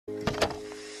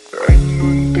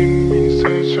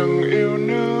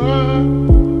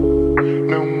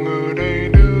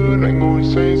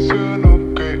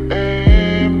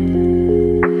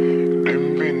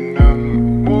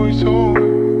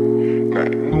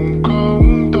mộng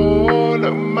không tối,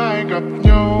 lỡ mai gặp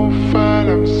nhau pha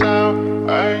làm sao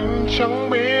anh chẳng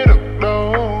biết được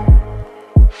đâu.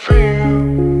 Phía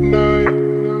nơi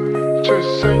trời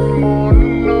xanh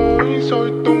muốn lối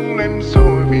rồi tung lên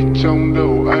rồi, vì trong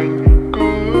đầu anh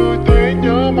cứ thế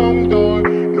nhớ mong tôi.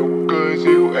 Nụ cười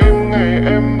dịu em ngày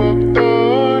em bước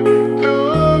tới,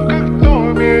 thứ cách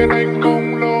tôi biết anh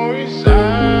không lối xa.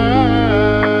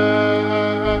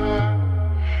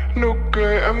 Nụ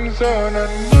cười em giờ là nắng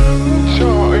cho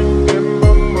anh thêm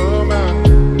mong mơ màng,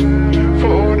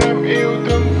 phố đêm yêu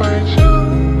thương phải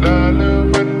chăng là lơ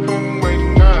vân vương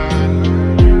mình ngàn.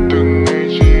 Từng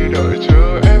ngày chỉ đợi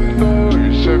chờ em tôi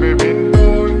trở về bên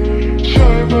tôi,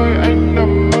 chơi với anh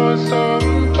nằm mơ sớm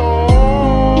tối.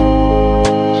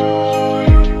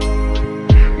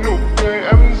 Nụ cười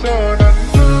em giờ là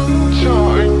nắng cho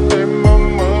anh thêm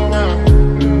mong mơ màng,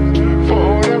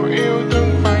 phố đêm yêu thương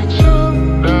phải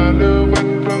chăng là lơ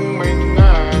vân vương mình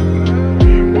ngàn.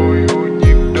 Bồi hồi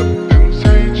nhịp đập từng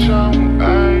giây trong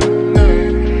anh này,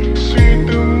 suy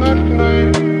tư ngất ngây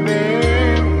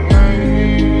đêm ngày.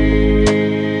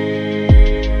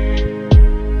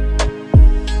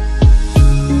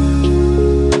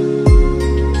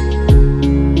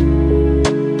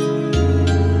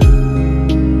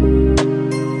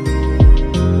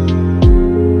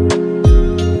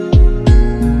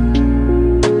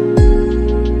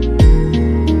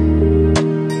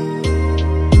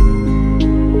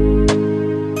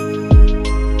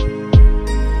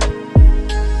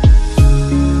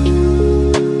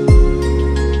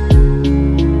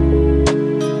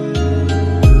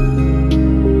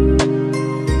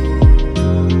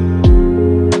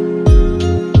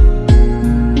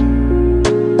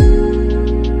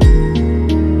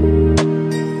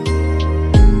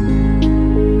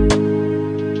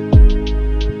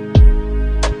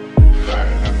 Phải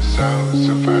làm sao,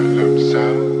 giờ phải làm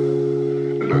sao,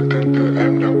 lời từ từ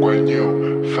em đã quá nhiều.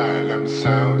 Phải làm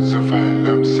sao, giờ phải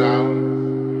làm sao,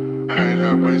 hay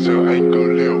là bây giờ anh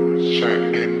cứ liều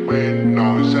chạy đến bên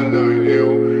nói ra lời yêu,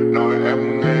 nói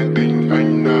em nghe tình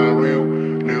anh là real.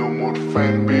 Nếu một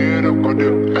fan biết đâu có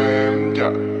được em, dạ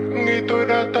nghĩ tôi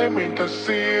đã thấy mình thật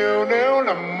siêu. Nếu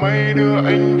làm mây đưa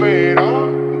anh về đó,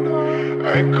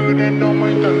 anh cứ đến ôm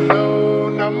anh thật lâu,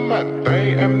 nắm bàn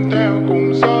tay em theo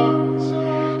cùng gió.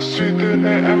 Suy tư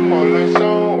này em bỏ lại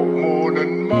sau, một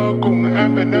lần mơ cùng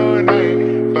em về nơi này,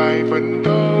 vài vần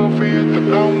thơ phía thật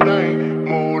lòng đây.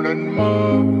 Một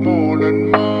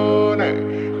lần mơ này,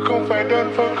 không phải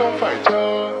đơn phương, không phải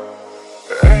chờ.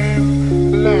 Em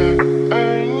là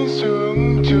ánh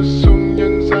dương chiếu xuống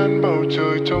nhân gian, bầu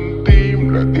trời trong tim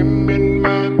là tim miên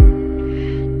man.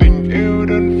 Tình yêu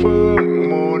đơn phương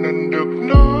một lần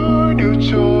được nói điều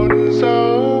trốn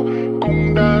giấu,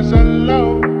 cũng đã rất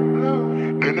lâu.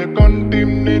 Để nơi con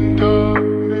tim nên thơ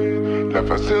là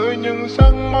vào giữa những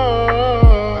giấc mơ.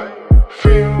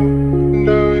 Phiêu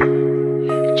nơi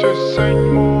trời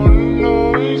xanh muốn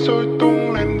lối rồi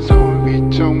tung lên rồi, vì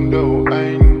trong đầu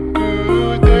anh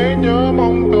cứ thế nhớ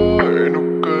mong tôi. Nụ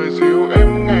cười dịu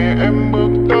em ngày em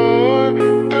bước tới,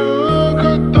 thứ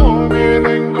khác tôi biết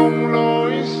anh không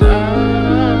lối xa.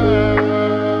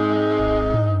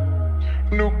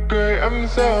 Nụ cười em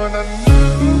giờ là nắng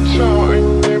cho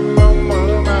anh thêm mong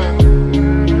mơ màng,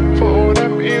 phố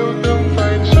đêm yêu thương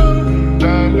phải chăng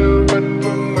là lơ vân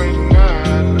vương mình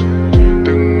ngàn.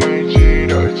 Từng ngày chỉ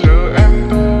đợi chờ em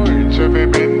tôi trở về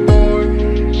bên tôi,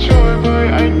 chơi với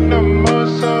anh nằm mơ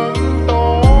sớm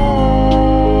tối.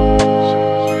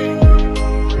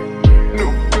 Nụ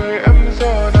cười em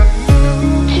giờ là nắng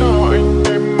cho anh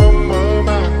thêm mong mơ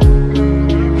màng,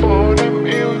 phố đêm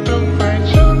yêu thương phải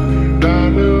chăng là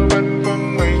lơ vân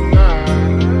vương mình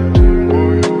ngàn.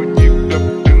 Bồi hồi nhịp đập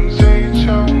từng giây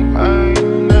trong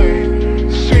anh này,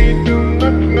 suy tư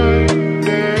ngất ngây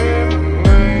đêm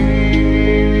ngày.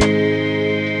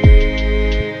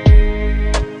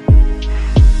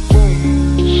 Bùng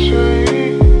cháy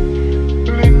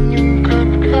lên những khát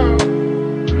khao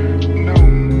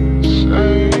nồng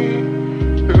say,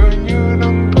 tựa như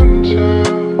nắng tuôn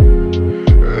trào.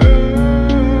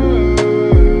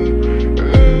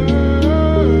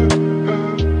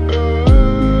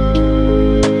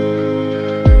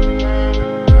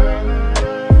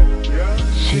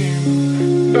 Chìm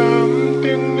đắm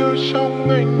tiếng yêu trong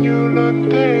anh như lớn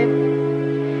thêm,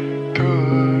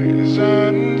 thời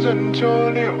gian dần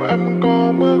trôi liệu em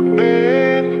có bước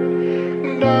đến.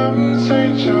 Đắm say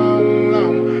trong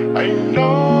lòng anh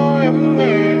nói em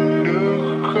nghe được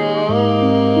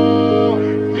không?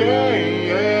 Yeah,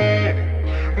 yeah.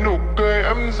 Nụ cười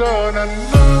em giờ là nắng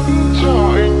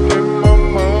cho anh thêm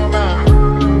mong mơ màng,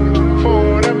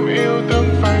 phố đêm yêu thương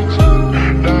phải chăng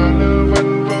là lơ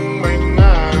vân vương mình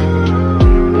ngàn.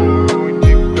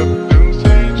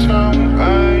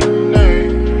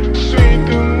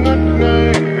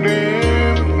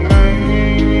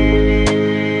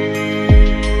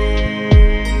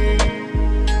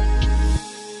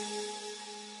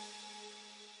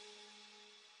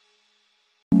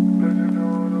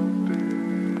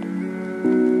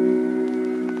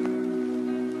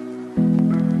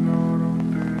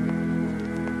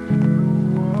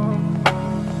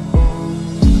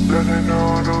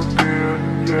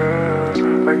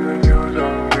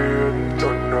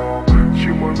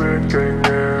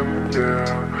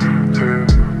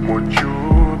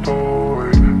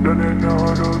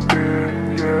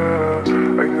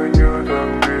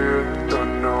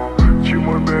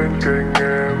 cạnh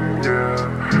em, yeah.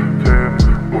 Thêm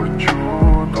một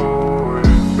chút thôi.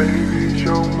 Baby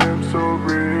trông em so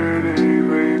pretty,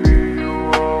 baby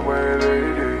you are my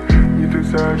lady. Nhưng thực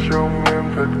ra trông em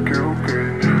thật kiêu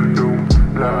kỳ, đúng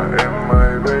là em my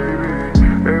baby.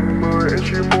 Em ơi anh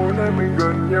chỉ muốn hai mình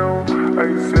gần nhau,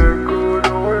 anh sẽ cứ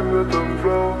đổ em ra từng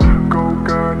flow. Câu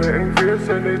ca này anh viết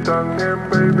sẽ để tặng em,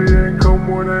 baby anh không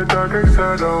muốn ai ta cách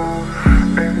xa đâu.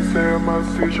 Em sẽ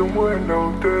maxi trong bữa em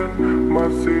đầu tiên,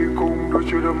 maxi cùng đôi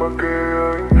chưa được mặc kệ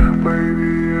anh.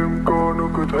 Baby em có nụ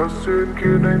cười thật xuyên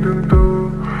khiến anh tương tư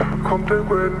không thể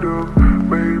quên được.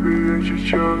 Baby anh chỉ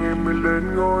chờ ngày mình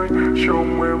lên ngôi,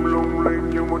 trông em lung linh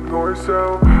như một ngôi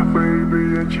sao.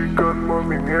 Baby anh chỉ cần một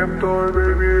mình em thôi,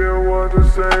 baby I want to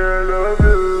say I love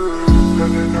you. Lần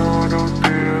đến nó đầu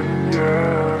tiên,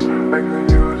 yeah, anh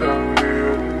cứ như thằng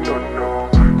điên, no,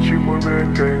 chỉ muốn bên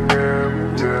cạnh em,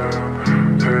 yeah.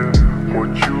 Thêm một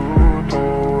chút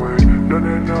thôi. Lần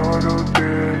đến nó đầu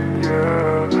tiên,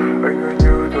 yeah, anh cứ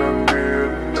như thằng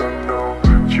điên, no,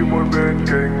 chỉ muốn bên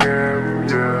cạnh em,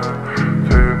 yeah.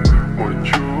 Thêm một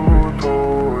chút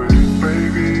thôi.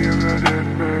 Baby em đã đến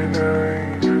bên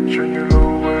anh, chẳng như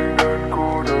lâu anh đang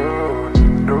cô đơn,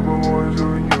 đôi bờ môi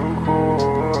rồi như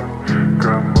khôn.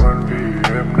 Cảm ơn vì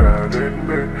em đã đến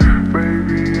bên,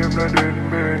 baby em đã đến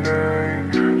bên anh,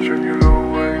 chẳng như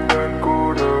lâu anh đang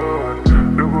cô đơn,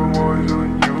 đôi bờ môi rồi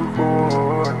như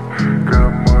khôn.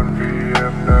 Cảm ơn vì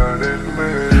em đã đến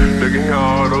bên. Từ cái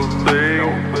hò đầu tiên,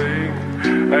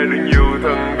 ai đứng như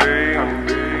thằng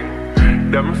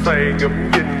điên, đắm say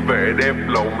ngắm nhìn vẻ đẹp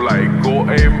lộng lẫy của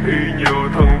em y như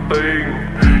thần tiên.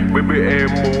 Baby em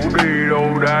muốn đi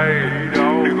đâu đây,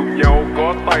 đi cùng nhau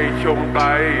có tay trong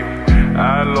tay.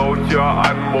 Alo cho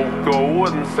anh một cú,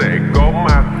 anh sẽ có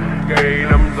mặt ngay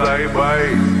 5 giây bay.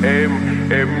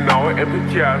 Em nói em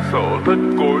thích trà sở thích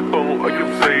cuối tuần ở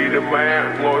trong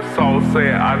cinema, ngồi sau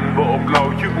xe anh vô ôm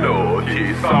lâu chút nữa, chỉ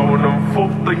sau 5 phút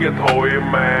tới nhà thôi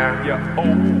em mà.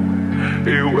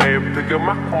 Yêu em từ cái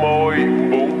mắt môi,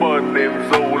 muốn bên em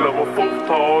dù là 1 phút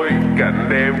thôi. Cạnh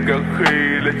em cả khi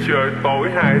là trời tối,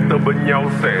 hai ta bên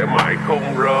nhau sẽ mãi không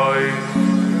rời.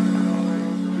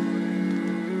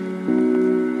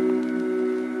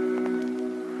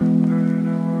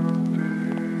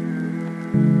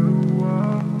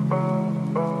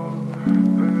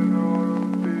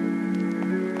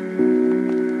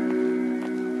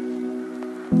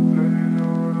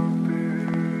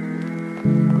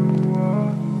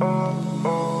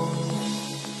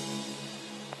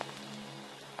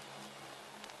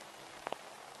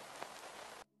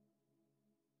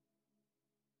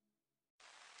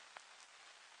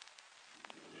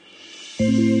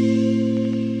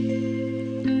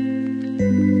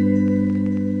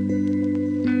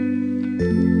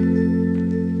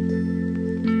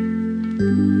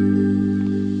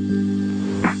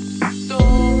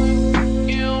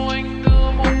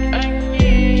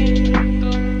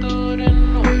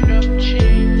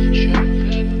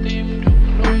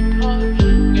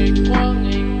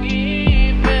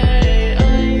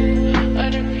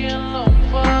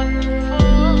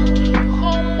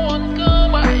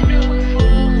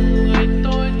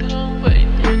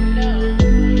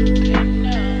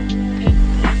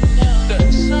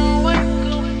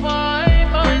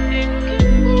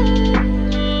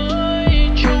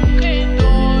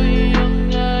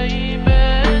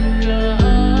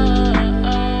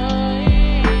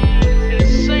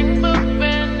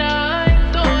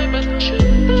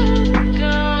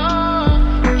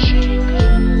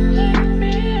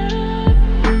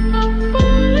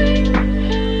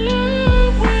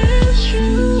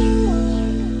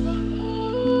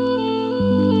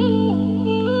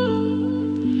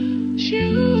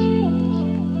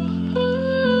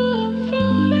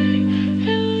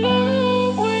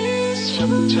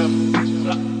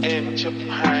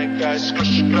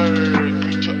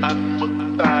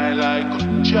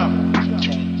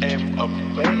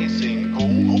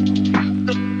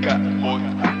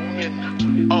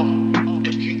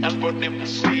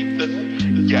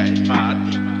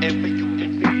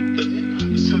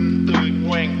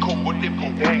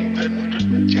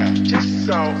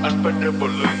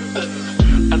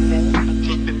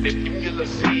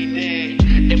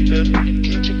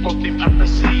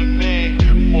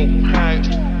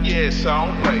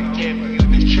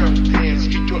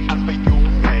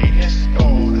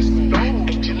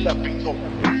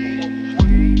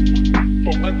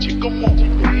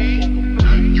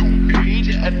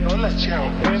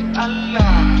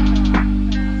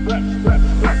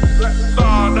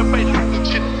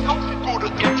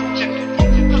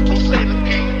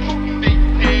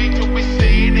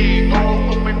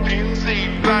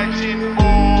 Lighting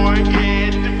boy,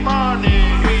 get the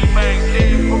money.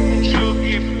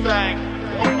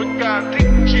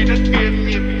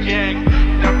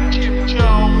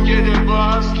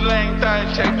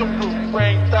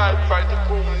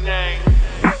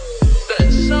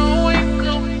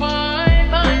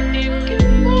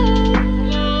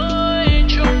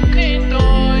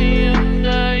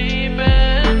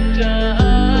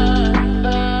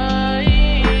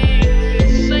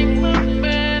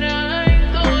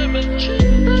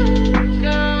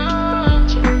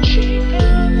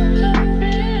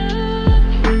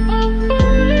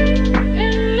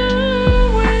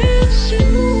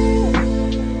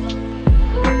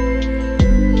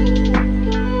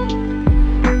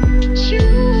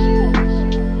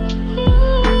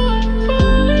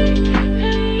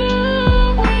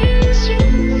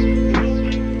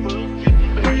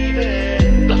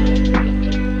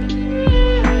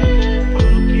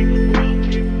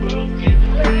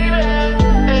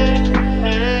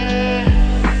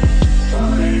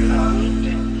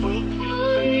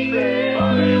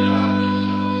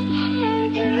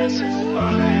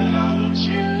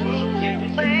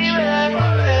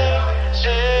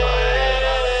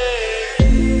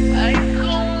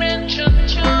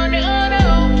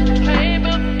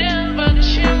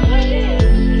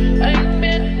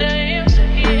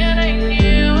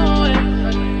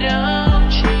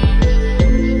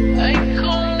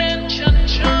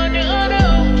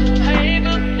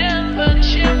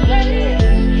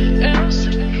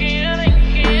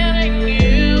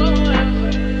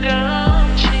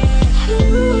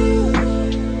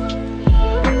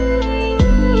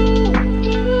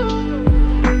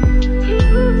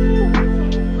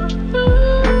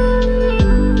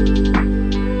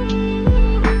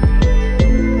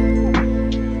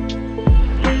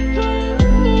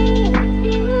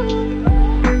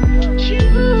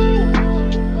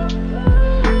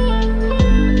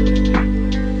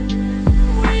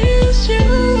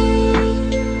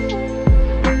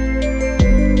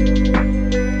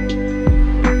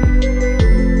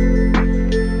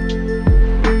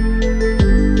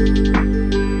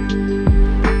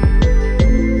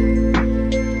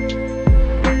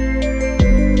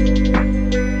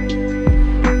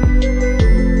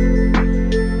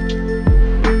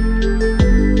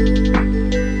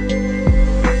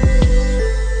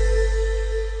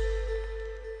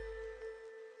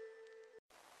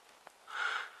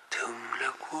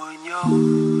 của nhau,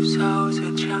 sao giờ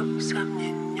chẳng dám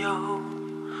nhìn nhau.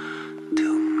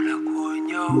 Từng là của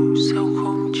nhau, sao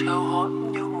không chào hỏi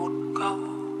nhau một câu.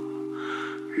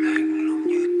 Lạnh lùng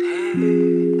như thế,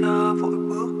 ta vội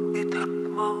bước đi thật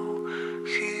mau.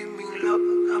 Khi mình lỡ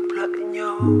gặp lại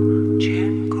nhau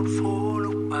trên con phố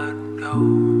lúc ban đầu.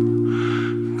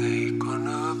 Ngày còn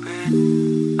ở bên,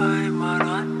 ai mà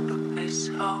đoán được ngày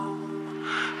sau.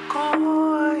 Có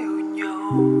ai yêu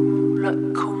nhau, lại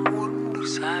không muốn được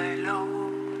dài lâu.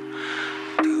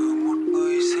 Từ một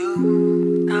người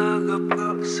dưng, ta gặp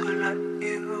gỡ rồi lại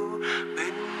yêu.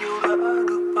 Bên nhau đã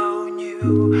được bao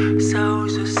nhiêu, sao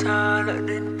giờ xa lại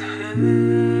đến thế.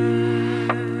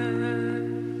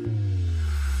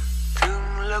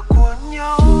 Từng là của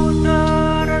nhau,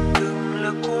 ta đã từng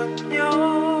là của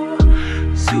nhau.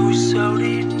 Dù sao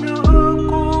đi nữa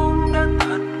cũng đã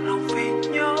thật lòng vì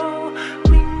nhau.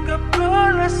 Mình gặp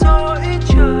gỡ là do ý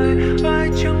trời, ai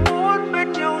chẳng muốn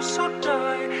bên nhau suốt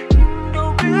đời. Nhưng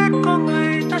đâu biết có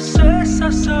ngày ta sẽ xa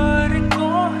rời để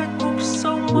có hạnh phúc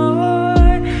sống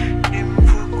mới. Niềm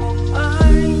vui của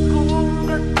anh cũng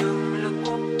đã từng là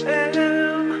của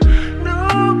em.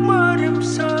 Nước mưa đêm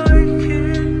rơi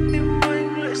khiến tim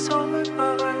anh lại rối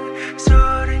bời.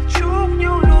 Giờ đành chúc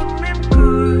nhau luôn mỉm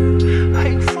cười,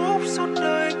 hạnh phúc suốt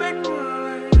đời bên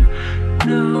người.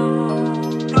 Nào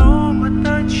đó mà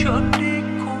ta chọn đi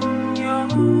cùng nhau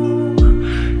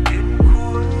đến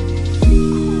cuối cùng.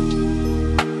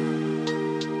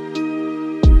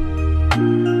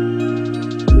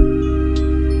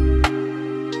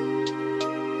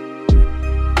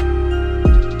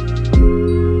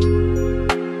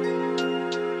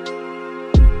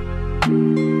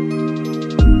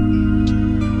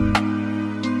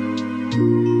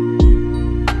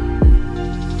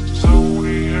 Dẫu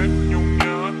đi hết nhung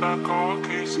nhớ ta có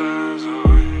khi xa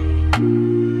rời.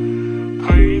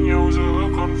 Thấy nhau giữa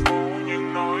con phố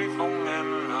nhưng nói không nên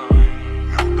lời.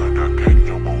 Nếu ta đã ghét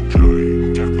nhau bầu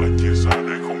trời, chắc là chia xa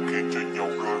để không khiến cho nhau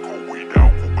rơi khổ quỹ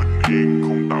đạo của bình yên.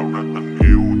 Không tạo ra tình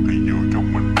yêu thì giữ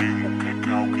trong mình riêng một khát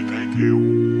khao khi thấy thiếu.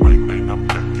 Bàn tay nắm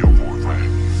chặt chiều vội vàng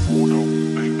phố đông,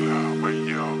 tiếc là bây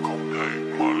giờ không thể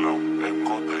mở lòng. Em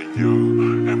có thể nhớ,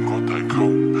 em có thể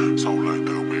không. Sau lời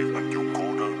từ biệt anh dùng cố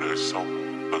đơn để sống.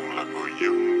 Từng là người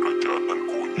dưng rồi trở thành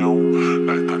của nhau,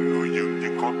 lại thành người dưng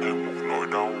nhưng có thêm một nỗi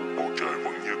đau. Bầu trời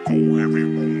vẫn như cũ hay vì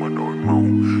buồn mà đổi màu.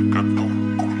 Kết thúc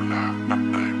cũng là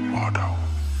nắm tay mở đầu.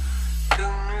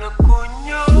 Từng là của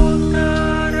nhau,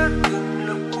 ta đã từng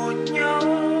là của nhau.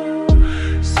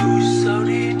 Dù sao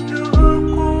đi nữa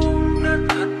cũng đã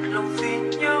thật lòng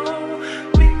vì nhau.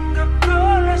 Mình gặp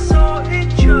gỡ là do ý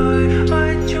trời,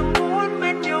 ai chẳng muốn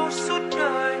bên nhau suốt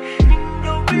đời. Nhưng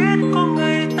đâu biết có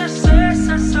ngày ta sẽ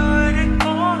xa rời để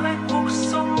có hạnh phúc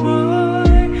sống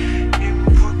mới. Niềm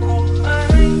vui của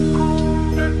anh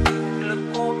cũng đã từng là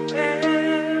của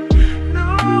em.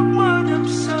 Nước mưa đêm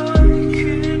rơi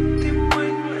khiến tim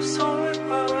anh lại rối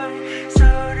bời.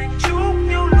 Giờ đành chúc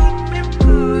nhau luôn mỉm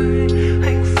cười,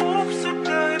 hạnh phúc suốt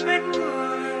đời bên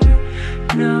người.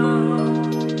 Nào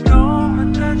đó mà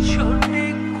ta chọn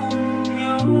đi cùng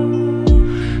nhau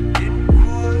đến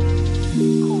cuối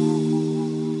cùng.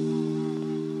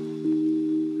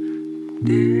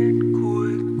 Đến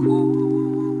cuối cùng,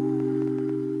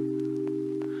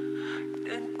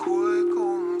 đến cuối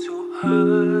cùng dù hai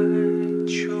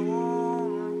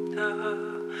chúng ta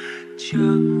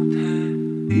chẳng thể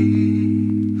đi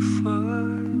với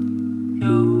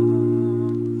nhau.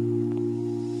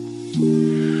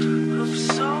 I'm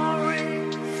sorry,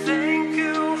 thank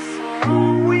you for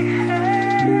all we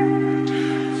had.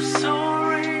 I'm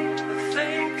sorry,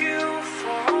 thank you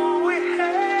for all we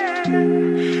had.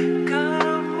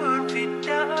 Cảm ơn vì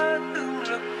đã từng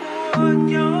là của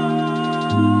nhau.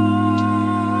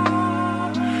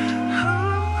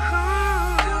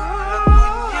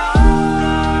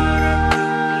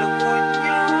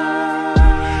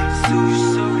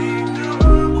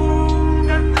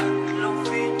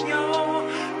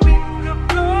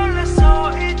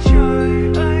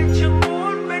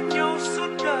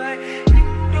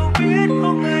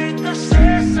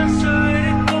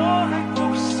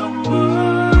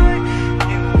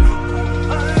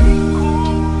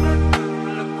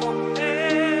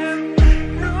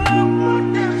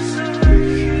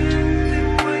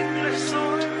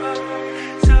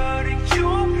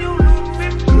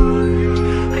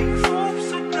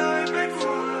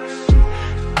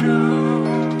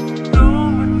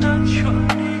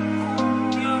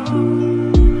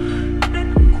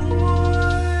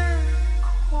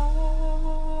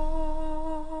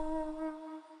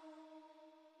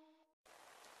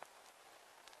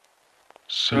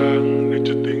 Sáng đến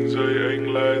cho tình giây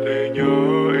anh lại thấy nhớ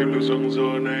em, liệu rằng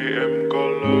giờ này em có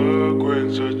lớn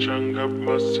giờ chẳng gặp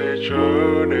mặt sẽ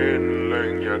trở nên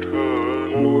lạnh nhạt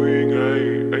hơn. Mỗi ngày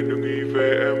anh đừng nghĩ về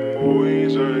em mỗi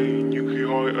giây, nhưng khi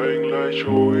hỏi anh lại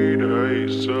trôi đầy.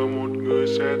 Giờ một người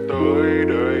sẽ tới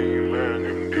đây mang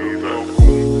em đi vào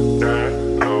khung đã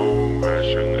lâu mà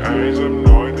chẳng ai dám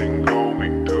nói thành câu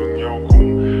mình thương nhau.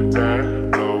 Cũng đã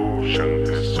lâu chẳng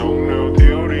thể sống nếu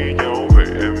thiếu đi nhau. Vậy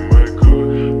em ơi cứ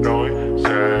nói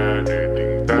ra để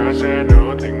tình ta sẽ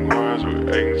nở thành hoa, rồi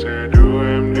anh sẽ đưa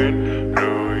em đến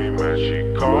nơi mà chỉ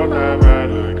có ta và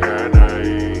lời ca này.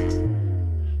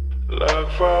 Lạc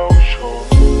vào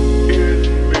chốn yên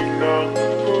bình nắng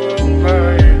vương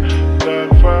vai, lạc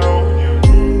vào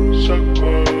những giấc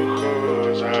mơ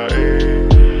khờ dại.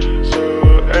 Giờ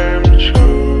em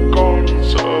chẳng còn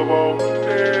sợ bóng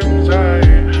đêm dài,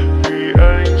 vì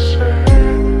anh sẽ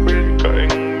bên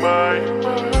cạnh mãi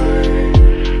mãi.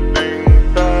 Tình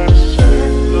ta sẽ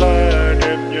là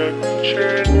đẹp nhất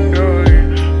trên đời,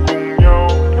 cùng nhau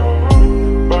đón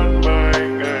ban mai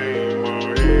ngày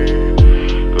mới.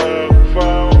 Lạc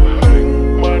vào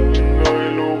ánh mắt người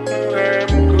lúc em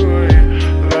cười,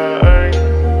 là anh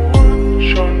muốn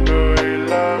trọn đời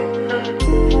làm em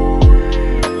vui.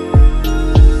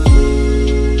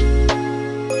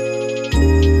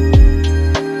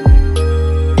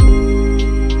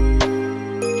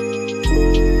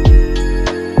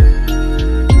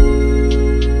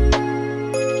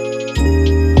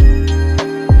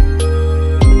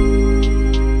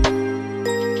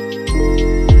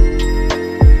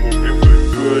 Một em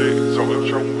cười giọng em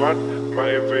trong vắt, mà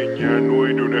em về nhà nuôi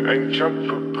điều này anh chắc.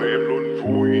 Còn thấy em luôn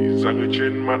vui, dáng người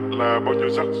trên mặt là bao nhiêu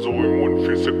rắc rối muôn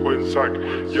phiền sẽ quên sạch.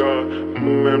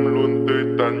 Em luôn tươi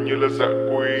tắn như là dạ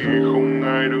quỳ, không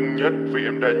ai đứng nhất vì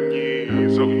em đã nhì.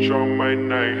 Dẫu cho mai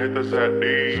này hay ta ra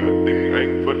đi, tình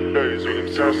anh vẫn đầy dù em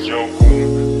xa nhau.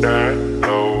 Cũng đã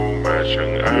lâu mà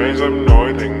chẳng ai dám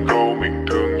nói thành câu mình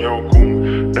thương nhau.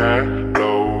 Cũng đã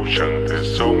lâu chẳng thể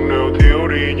sống nếu thiếu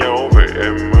đi nhau. Vậy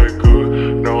em ơi cứ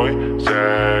nói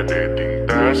ra để tình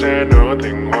ta sẽ nở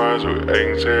thành hoa, rồi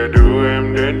anh sẽ đưa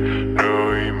em đến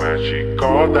nơi mà chỉ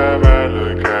có ta và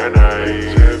lời ca này. Anh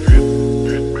sẽ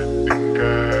viết bài tình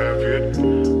ca, viết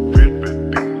về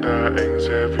tình ta. Anh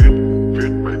sẽ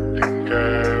viết bài tình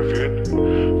ca, viết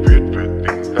về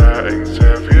tình ta. Anh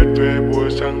sẽ viết về buổi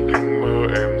sáng tình mơ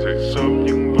em dậy sớm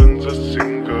nhưng vẫn rất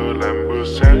xinh cờ, làm bữa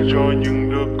sáng cho những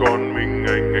đứa con mình.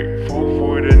 Anh hạnh phúc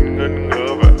vui đến ngẩn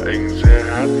ngơ và anh sẽ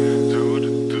hát du du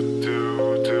du du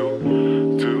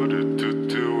du du du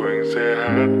du. Anh sẽ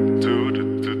hát du du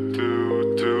du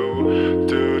du du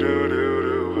du du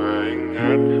du. Và anh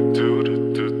hát du du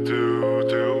du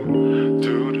du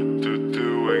du du du du.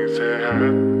 Anh sẽ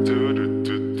hát du du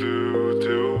du du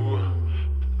du.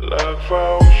 Lạc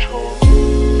vào chốn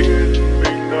yên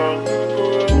bình nắng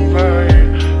vương vai,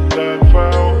 lạc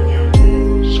vào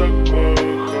những giấc mơ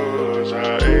khờ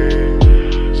dại.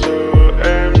 Giờ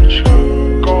em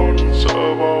chẳng còn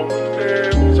sợ bóng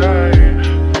đêm dài,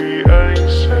 vì anh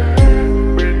sẽ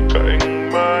bên cạnh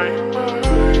mãi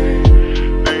mãi.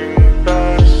 Tình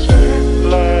ta sẽ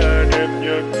là đẹp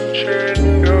nhất trên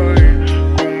đời,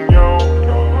 cùng nhau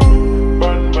đón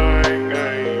ban mai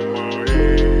ngày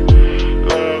mới.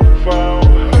 Lạc vào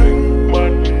ánh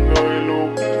mắt người lúc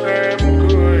em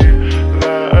cười,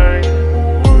 là anh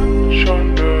muốn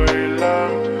trọn đời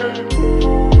làm em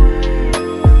vui.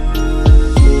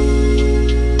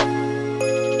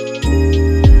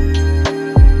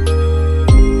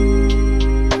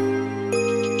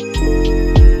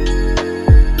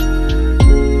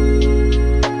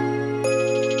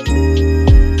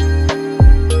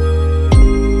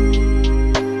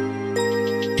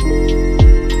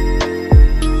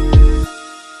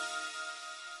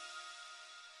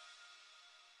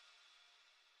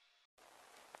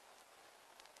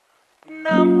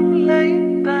 Nắm lấy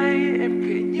tay em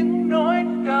kể những nỗi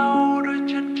đau, đôi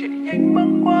chân chạy nhanh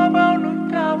băng qua bao nỗi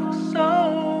cao vực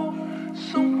sâu.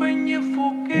 Xung quanh như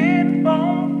phủ kín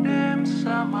bóng đêm,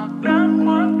 sa mạc đã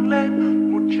khoác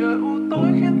lên một trời u tối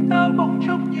khiến ta bỗng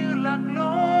chốc như lạc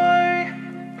lối.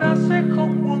 Ta sẽ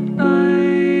không buông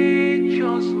tay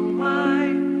cho dù mai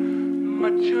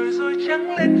mặt trời rồi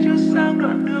trắng lên chiếu sang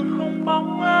đoạn đường không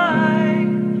bóng ai.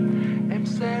 Em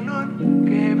sẽ luôn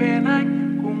kề bên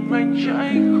anh, cùng anh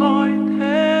chạy khỏi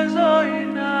thế giới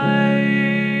này.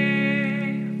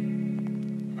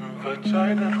 Và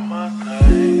trái đất hóa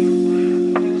thành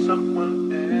những giấc mơ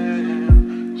êm,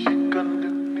 chỉ cần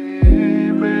được đi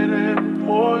bên em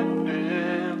mỗi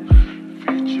đêm.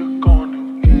 Vì chưa còn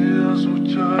đường kia dù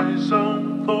trời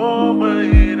giông tố mây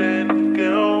đen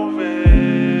kéo về.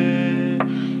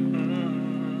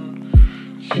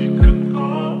 Chỉ cần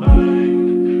có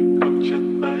anh cầm chặt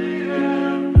tay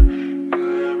em,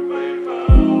 đưa em bay vào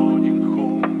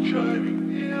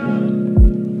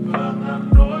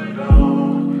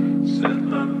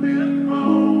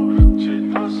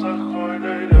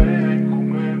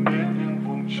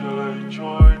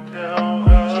trôi theo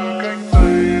gió cánh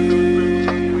tay từng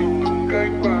từng mình tung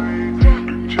cánh bay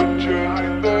đừng chần chờ hãy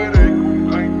tới đây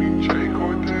cùng anh mình chạy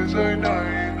khỏi thế giới này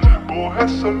bỏ hết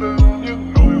sau lưng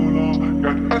những nỗi âu lo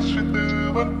gạt hết suy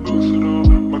tư vẫn bước sau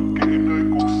đó mặc kệ nơi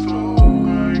cuộc sống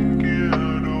anh kia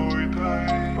đổi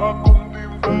thay và cùng tìm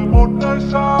về một nơi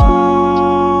xa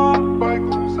bay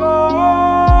cùng gió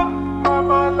mãi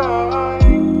mãi là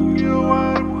anh yêu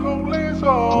em không lý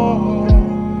do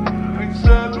anh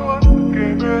sẽ luôn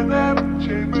kề bên em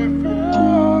trên về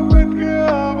phía bên kia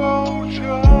bầu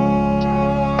trời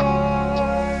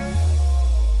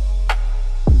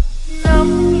nắm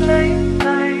lấy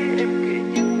tay em kể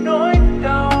những nỗi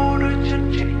đau đôi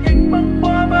chân chạy nhanh băng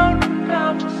qua bao núi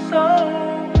cao vực sâu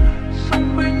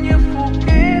xung quanh như phủ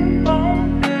kín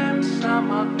bóng đêm sa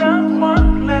mạc đã khoác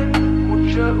lên một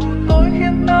trời u tối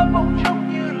khiến ta bỗng trông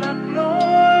như lạc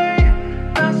lối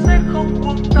ta sẽ không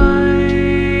buông tay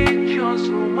cho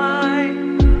dù mai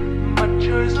mặt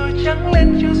trời rồi trắng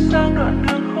lên chiếu sang đoạn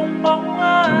đường không bóng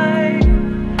ai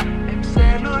em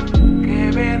sẽ luôn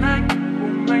kề bên anh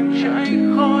cùng anh chạy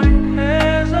khỏi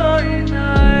thế giới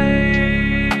này.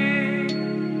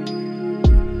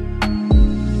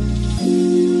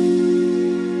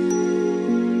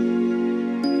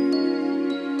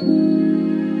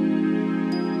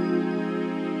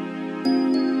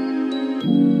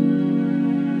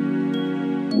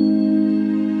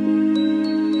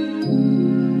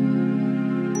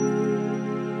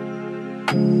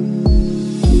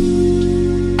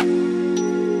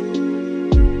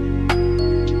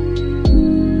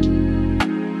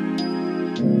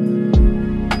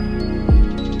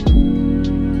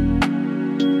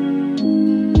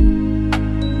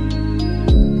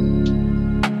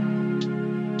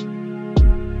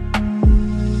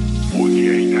 Mỗi khi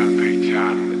anh đang thấy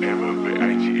chán, em ở bên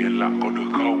anh chỉ yên lặng có được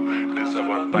không? Đưa ra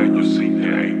bàn tay nhu sinh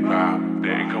để anh bám, để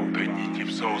anh không thấy nhìn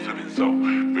nhịp sâu dưới biển rộng.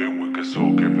 Về ngoài cửa sổ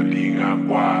em vẫn đi ngang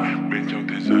qua, bên trong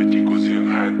thế giới chỉ có riêng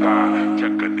hai ta.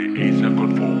 Chẳng cần để ý ra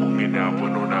con phố của ngày nào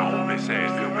vẫn ồn ào, hôm nay sẽ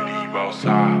đưa mình đi bao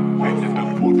xa. Anh nhận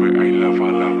từng phút với anh là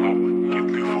và là ngọc, kiếm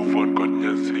từ phù vân còn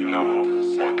nhân sinh là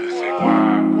hồng. Mọi thứ sẽ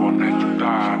qua, còn hai chúng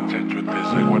ta chạy chuột thế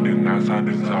giới qua đường ngang xa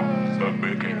đường dọc. Ở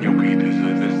bên cạnh nhau khi thế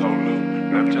giới về sau lưng,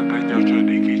 nắm chặt tay nhau cho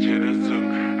đến khi trên đất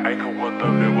rừng. Anh không quan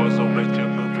tâm nếu có sông lên chưa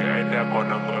ngưng, vì anh đã còn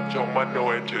nằm ấm trong mắt đâu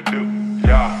em chưa đựng.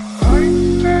 Yeah.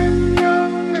 Anh sẽ nhớ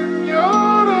em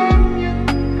nhớ đến những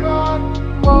cơn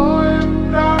mơ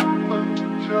em đang mừng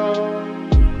chờ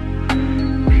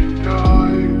vì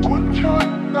đời cuốn trôi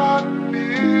tan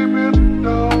đi biết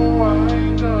đâu ai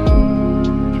ngờ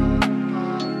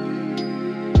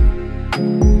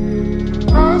chúng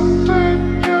ta sẽ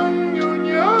nhớ nhiều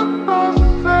nhớ ta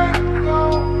sẽ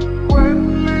không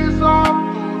quên lý do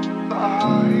tồn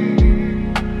tại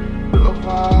dựa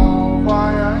vào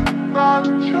vai anh ta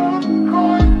trốn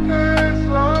khỏi thế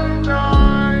giới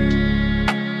này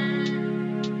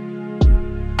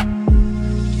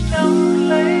nắm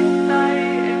lấy tay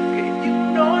em kể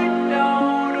những nỗi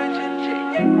đau đôi chân chạy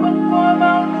nhanh băng qua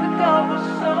bao núi cao vực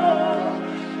sâu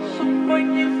xung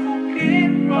quanh như phủ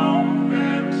kín bóng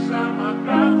đêm sa mạc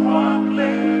đã khoác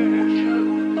lên một trời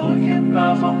u tối khiến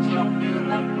ta bỗng trông như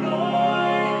lạc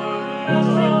lối ta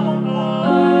sẽ không buông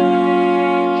tay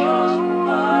cho dù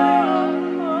mai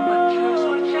mặt trời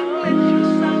rồi trắng lên chiếu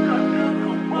sang đoạn đường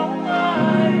không bóng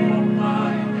ai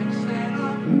anh sẽ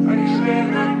luôn bên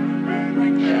anh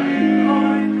chạy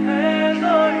khỏi thế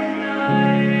giới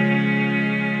này.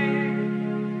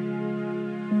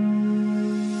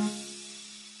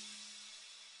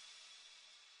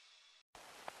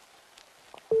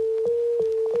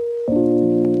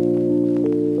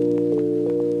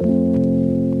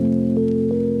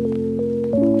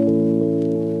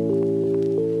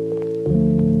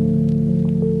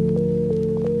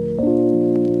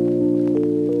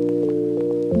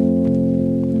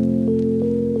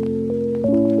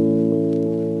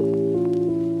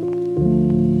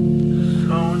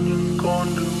 Sau những con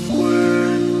đường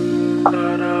quên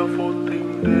ta đã vô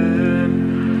tình đến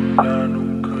là nụ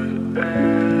cười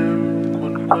em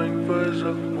quấn quanh với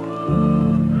giấc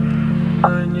mơ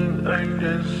tại những ánh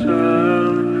đèn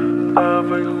sáng ta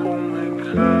vây khung hình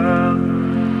khác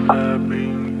là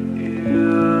bình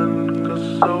yên cất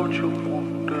sâu trong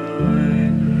cuộc đời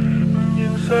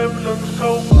nhìn xem lần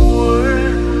sau cuối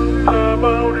là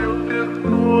bao điều tiếc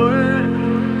nuối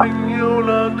tình yêu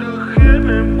là thứ khiến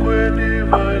em quên đi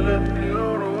vài lần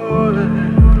yếu đuối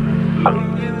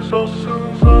lặng nhìn giọt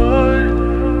sương rơi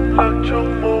lạc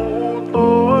trong màu u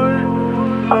tối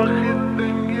là khi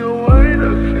tình yêu ấy đã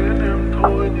khiến em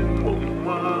thôi những mộng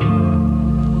mơ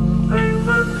anh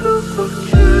vẫn thức giấc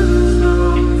trên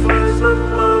giường với giấc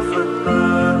mơ vượt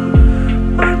ngàn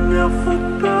anh nhớ phút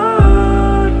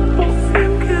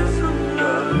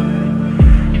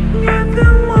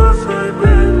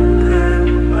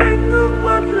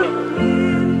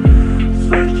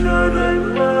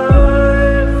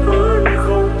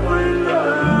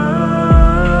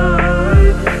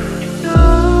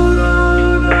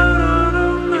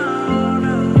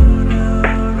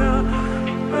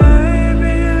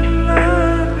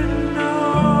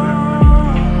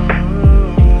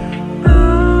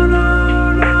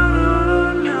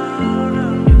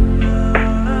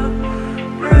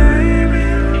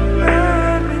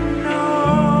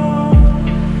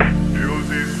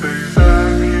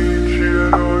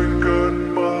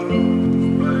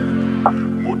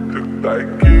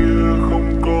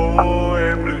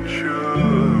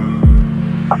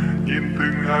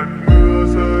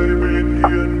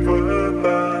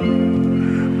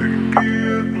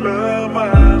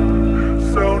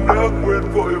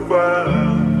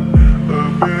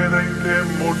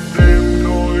một đêm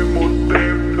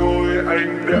thôi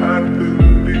anh đã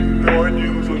từng định nói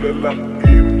nhưng rồi lại lặng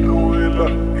im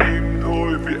thôi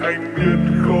vì anh biết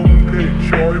không thể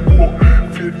trói buộc.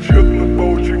 Phía trước là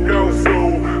bầu trời cao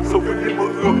sâu, sống với những mơ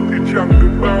ước thì chẳng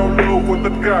được bao lâu và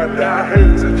tất cả đã hết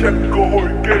sẽ chẳng có hồi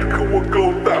kết, không có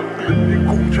câu tạm biệt nhưng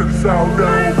cũng chẳng sao đâu.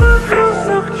 Anh vẫn thức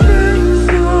giấc trên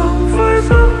giường với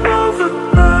giấc mơ vượt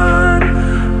tan,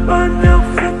 ban nhạc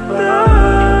vụt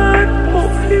tắt, bộ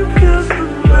phim kia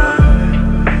dừng lại,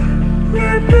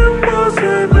 nghe tiếng mưa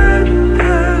rơi bên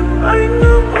thềm, anh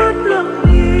ngước mắt lặng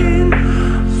nhìn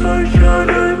rồi chờ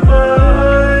đợi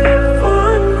mãi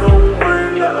vẫn không quay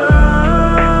lại.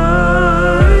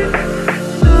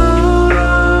 No,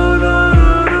 no, no,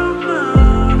 no, no,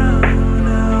 no,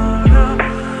 no,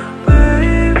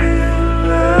 baby,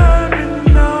 let me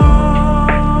know.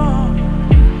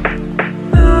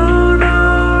 No, no,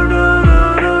 no, no,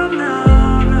 no,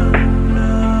 no,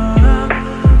 no,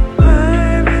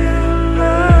 baby,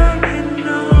 let me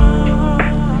know.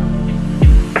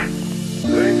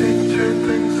 Anh định trên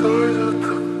tình giới giữa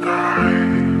thực tại,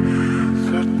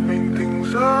 giật mình tỉnh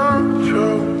giấc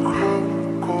trong không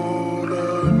cô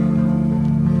đơn.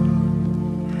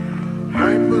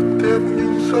 Hãy bước tiếp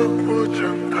những giấc mơ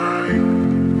chẳng thành,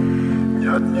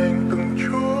 nhạt nhanh từng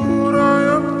chút ai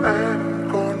ấm em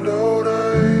còn đâu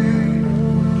đây.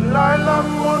 Lại là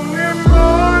một ngày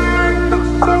mới anh thức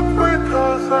giấc với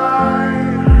thở dài,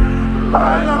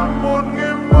 lại là một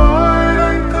ngày mới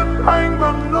anh thức anh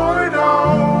bằng nỗi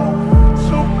đau.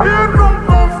 Dù biết không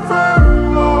có phép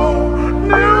màu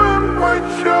nếu em quay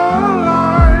trở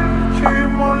lại, chỉ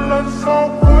một lần sau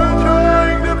cuối cho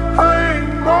anh được thấy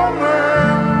hình bóng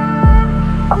em.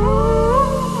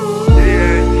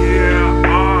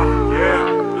 Yeah,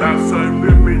 làm sao em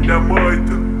biết mình đã mới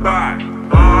thực tại.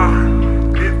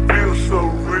 It feels so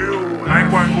real. Anh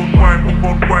quay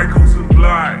một quay không dừng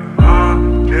lại.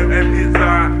 Nếu em nghĩ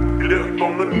ra thì liệu anh có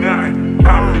ngần ngại,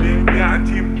 áo đi ngã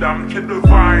chìm đắm trên đôi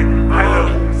vai, hay là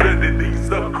vùng dậy để tỉnh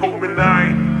giấc không bên ai,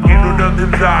 nghe nỗi đau thêm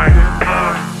dài.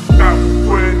 Cảm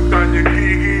quên cả những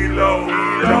ghi lâu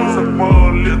trong giấc mơ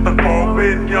liệu ta có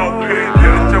bên nhau khi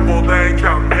nhớ trong vòng tay anh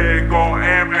chẳng hề có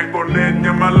em. Anh còn nên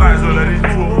nhắm mắt lại rồi lại đi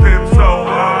xuống thêm sâu.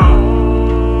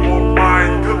 Một mai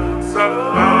thức giấc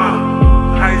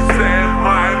hay sẽ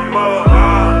mãi mơ.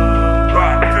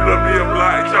 Đoạn phim lặp đi lặp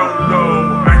lại trong đầu,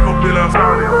 anh không biết làm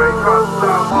sao để mình thoát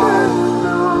ra.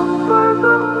 Với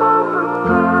giấc mơ vượt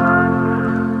tan,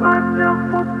 ban nhạc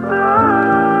vụt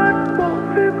tắt, bộ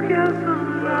phim kia dừng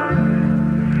lại,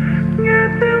 nghe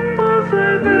tiếng mưa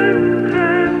rơi bên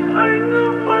thềm, anh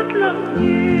ngước mắt lặng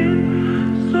nhìn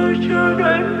rồi chờ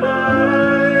đợi mãi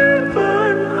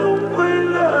vẫn không quay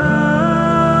lại.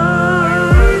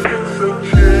 Anh thức giấc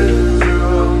trên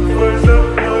giường với giấc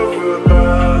mơ vừa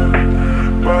tan,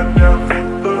 ban nhạc vụt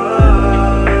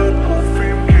tắt, bộ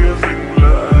phim kia dừng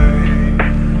lại,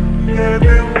 nghe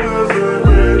tiếng mưa rơi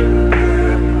bên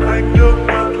thềm, anh ngước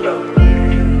mắt lặng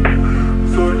nhìn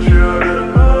rồi chờ đợi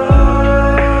mãi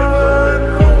vẫn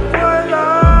không quay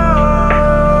lại.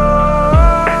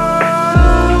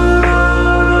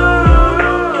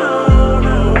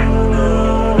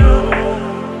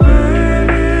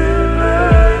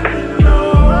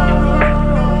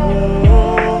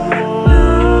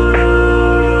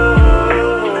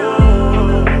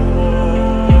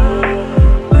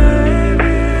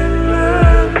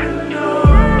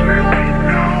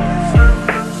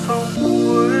 Sau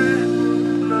cuối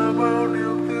là bao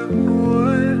điều tiếc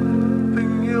nuối,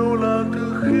 tình yêu là thứ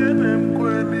khiến em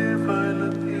quên đi vài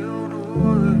lần yếu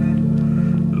đuối.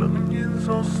 Lặng nhìn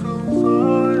giọt sương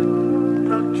rơi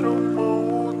lạc trong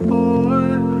màu tối,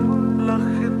 là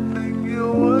khiến tình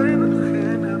yêu ấy đã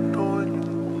khiến em thôi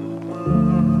những mơ.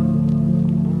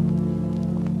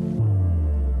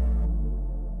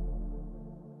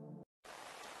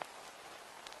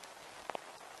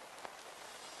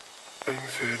 Anh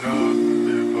sẽ đón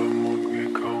em vào một ngày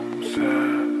không xa,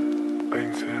 anh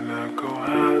sẽ là câu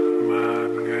hát mà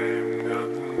ngày em ngất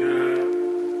ngã.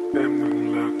 Em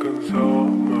đừng là cơn gió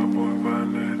mà vội vã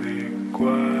lại đi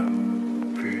qua,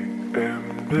 vì em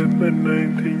đến bên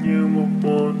anh thì như một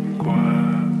món quà.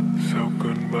 Sau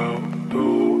cơn bão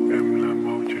tố em là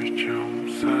bầu trời trong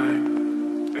xanh,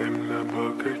 em là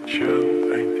bờ cát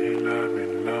trắng, anh thì là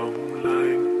biển long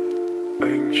lanh.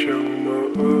 Anh chẳng mơ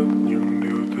ước những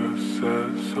điều thật xa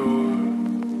xôi,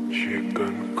 chỉ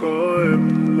cần có em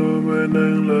luôn bên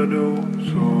anh là đủ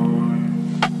rồi.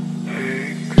 Hey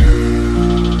girl,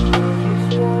 I just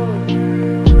wanna be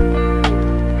with you.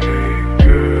 Hey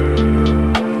girl,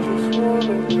 I just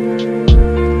wanna be with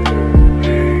you.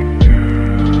 Hey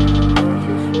girl, I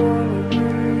just wanna be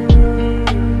with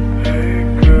you. Hey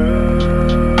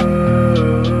girl.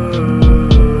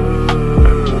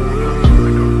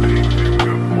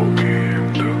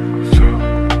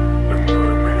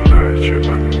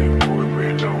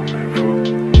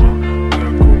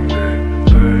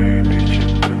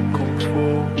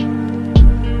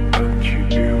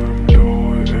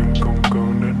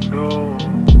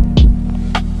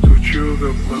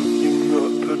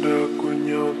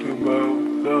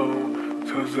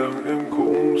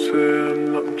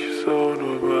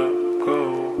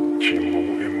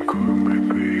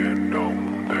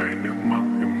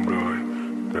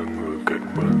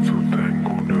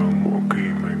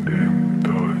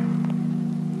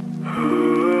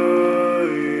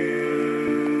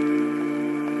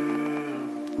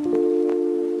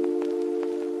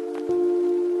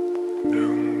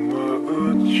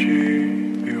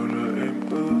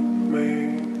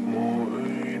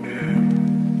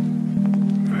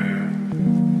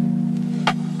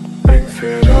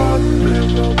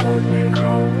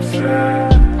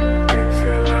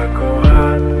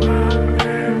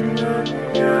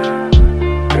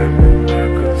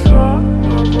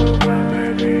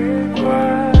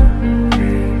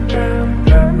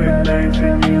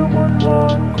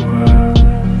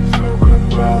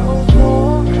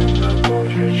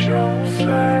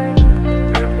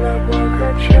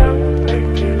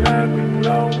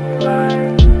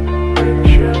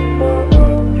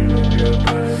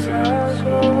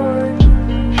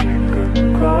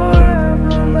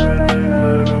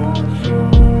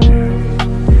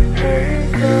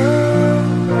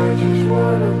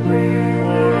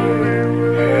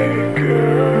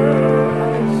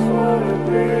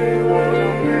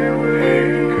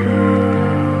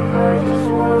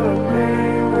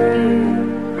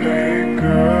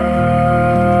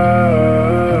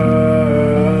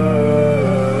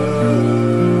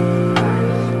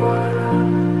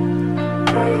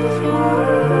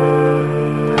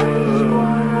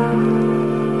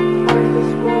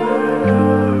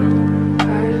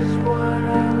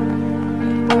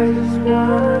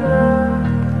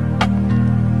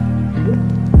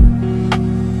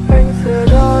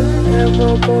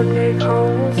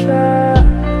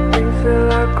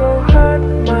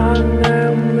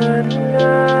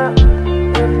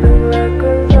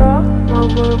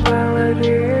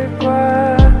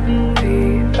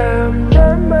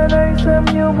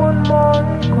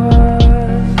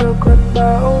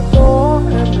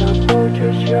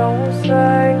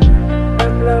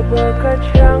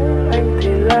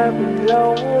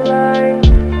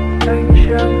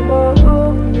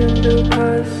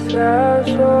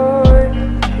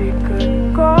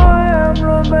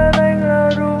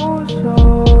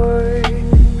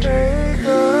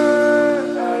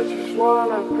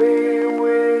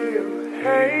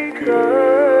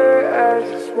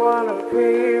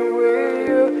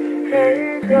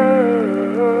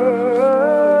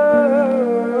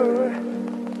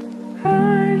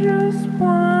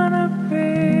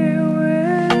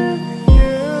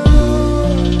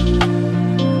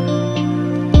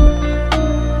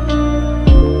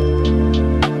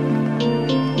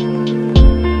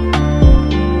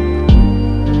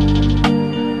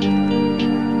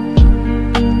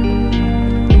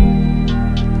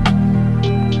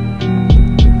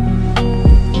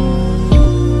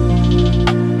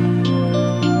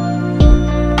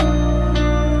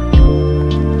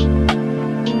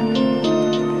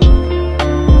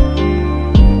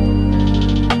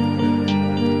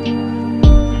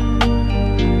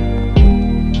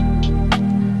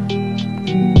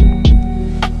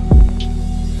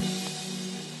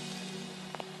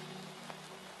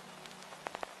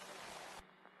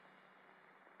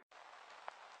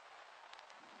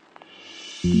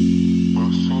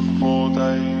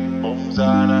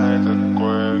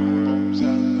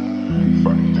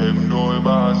 thêm đôi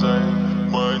ba giây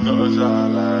mới ngỡ ra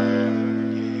là em.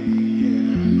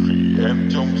 Vì em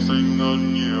trông xinh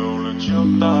hơn nhiều lần trước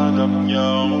ta gặp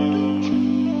nhau,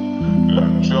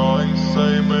 làm cho anh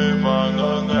say mê và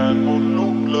ngỡ ngàng một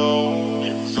lúc lâu.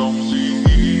 Nhịp dòng suy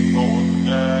nghĩ ngổn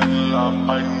ngang làm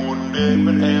anh muốn đến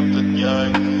bên em thật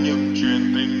nhanh, nhưng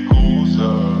chuyện tình cũ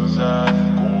dở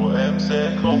dang của em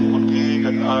sẽ không còn khi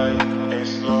gần anh.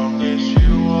 As long as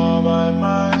you are by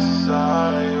my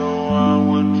side, oh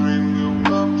our dream will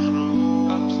come true.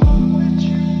 I'm stuck with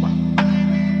you,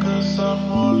 baby, 'cause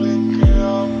I'm only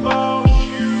care about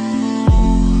you.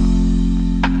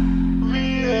 Vì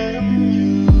em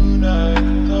như này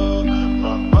thơ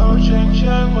mà bao tranh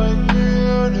trang ngoài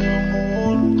kia đều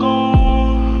muốn có.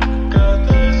 Cả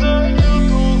thế giới như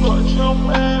thu gọi trong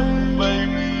em,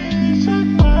 baby,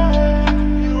 take my hand,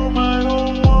 you're my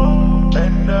whole world,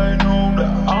 and I know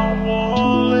that I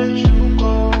won't let you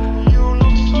go. You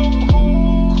look so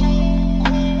cool, cool,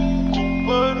 cool, cùng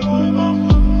với đôi mắt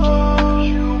phấn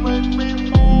khởi, you make me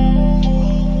move,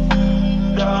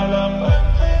 đã làm anh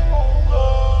thấy ngu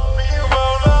ngơ. Vì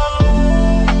bao la lúc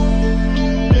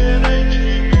nên anh chỉ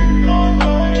biết nói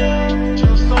với em,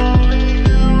 just only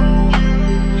you.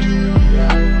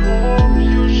 I hope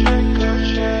you take a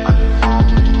chance. I'm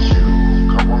with you,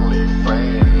 không only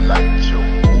fan like you.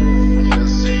 Như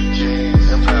CJ,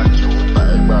 em là chủ tệ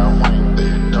và hoàn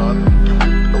tiền nên cái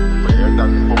việc đụng vẽ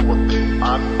đánh vô qua tim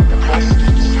anh. Em post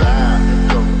tim xa, em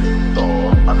cần điểm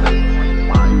tựa. Anh ấy vì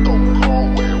mãi tồn kho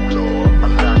quẹo lửa.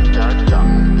 Anh là cá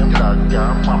chặn, em là cá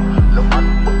mập. Lòng anh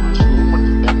bự chứa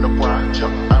mình, em đã quá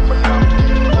chậm. Anh phải làm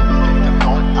gì vẫn thì anh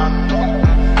nói anh.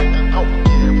 Em khóc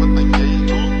nhẹ và tay giấy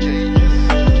ước gì.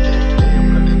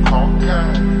 Em là điều khó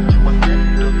khăn, nhưng mà ghét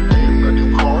được em là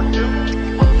điều khó nhất.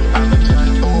 Bởi vì anh là trai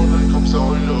tôi nên không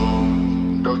dối lừa.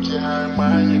 Đôi che hai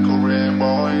má như Korean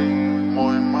boy,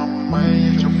 môi mắm mây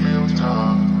như trong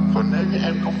filter. Và nếu như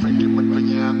em không phiền thì mình về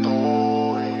nhà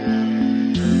tôi.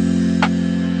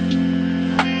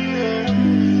 Vì em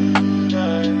như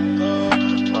này thơ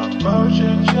mà bao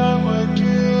tranh trang ngoài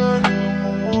kia đều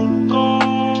muốn có.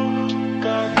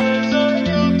 Cả thế giới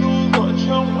như thu gọi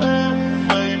trong em,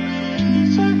 baby,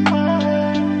 take my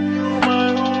hand, you're my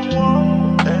whole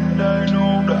world, and I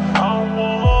know that I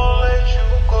won't let you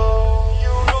go.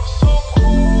 You look so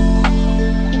cool,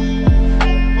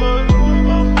 cùng với đôi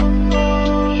mắt phấn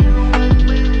khởi, you make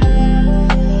me move,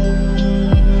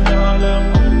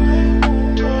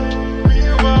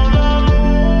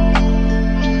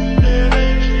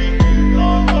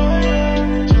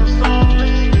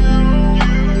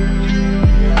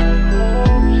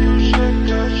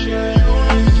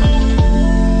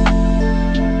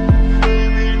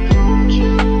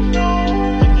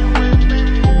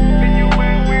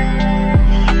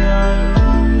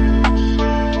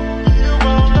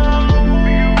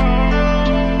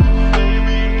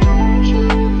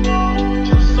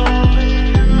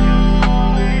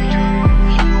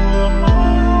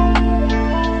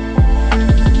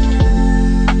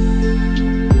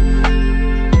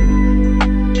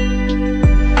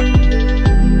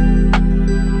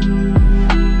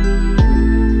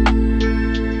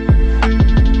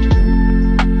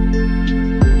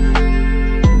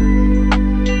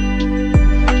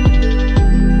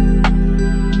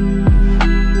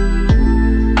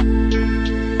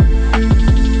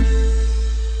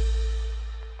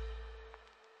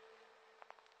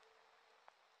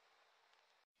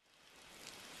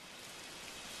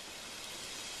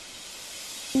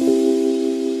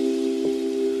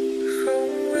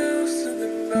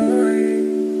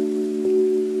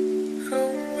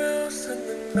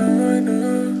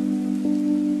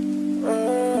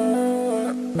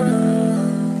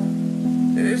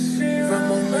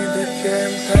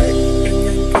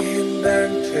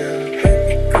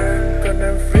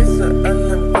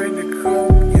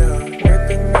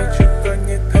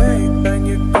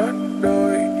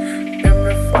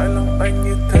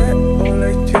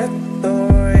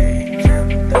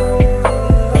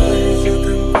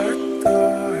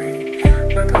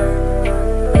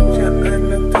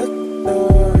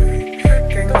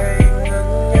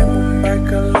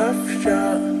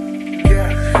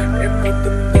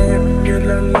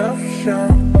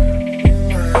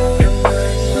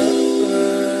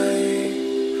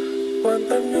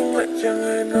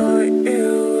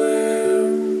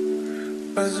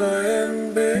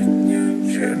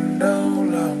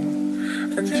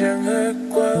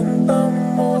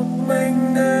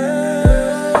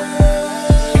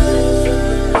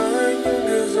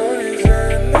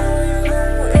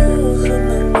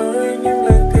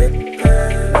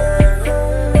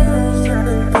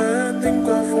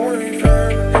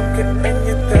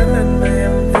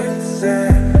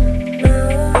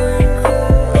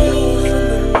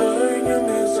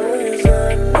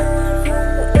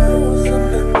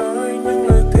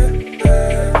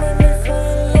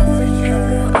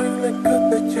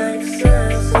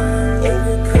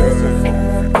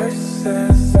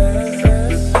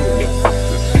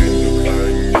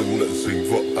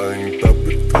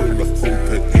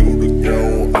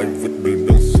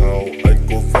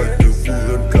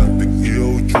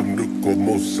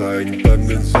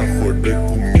 ở đây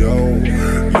cùng nhau.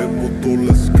 Lên mô tô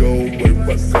let's go, mấy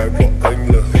bạn gái bảo anh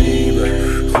là Hình này.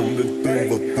 Không nên tương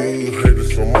vào tư, hay là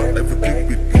so mắt em phải keep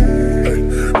it cool này.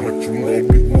 Mà chúng nó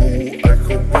bị ngu, ai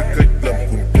không biết cách làm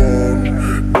khôn con.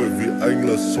 Bởi vì anh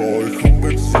là sói, không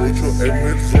biết dối cho em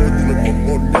hết dối. Nhưng là món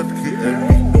ngon nhất khi em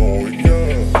bị đói nhá.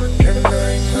 Em nói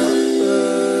anh ơi,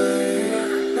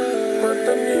 quan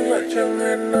tâm nhưng lại chẳng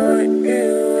hề nói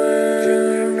yêu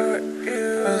em.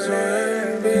 Và rồi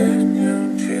anh biết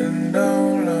những chuyện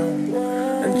đau lòng,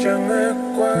 anh chẳng hề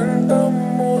quan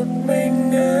tâm một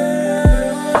mình em.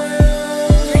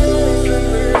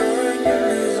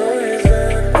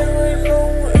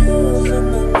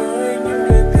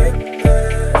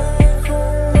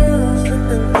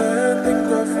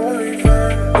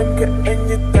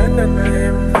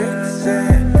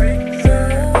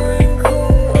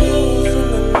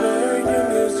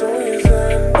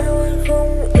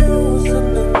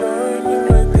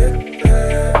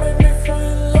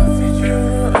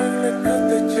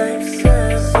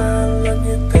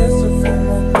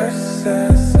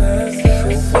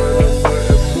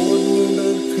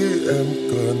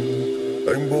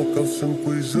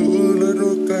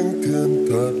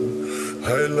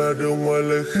 Điều ngoài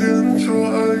lại khiến cho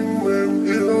anh mềm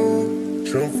yếu.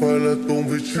 Chẳng phải là tùng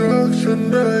vì chắc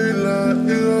chân đây là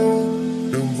yêu.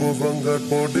 Đừng vội vàng gạt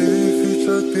bỏ đi khi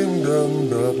trái tim đang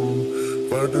đập.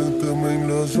 Và đừng tự mình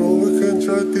lừa dối khiến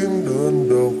trái tim đơn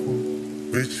độc.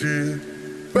 Vì chỉ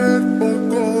bad boy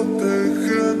có thể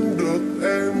khiến được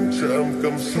em chạm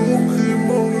cảm xúc khi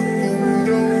môi cùng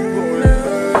nhau gọi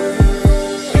tên.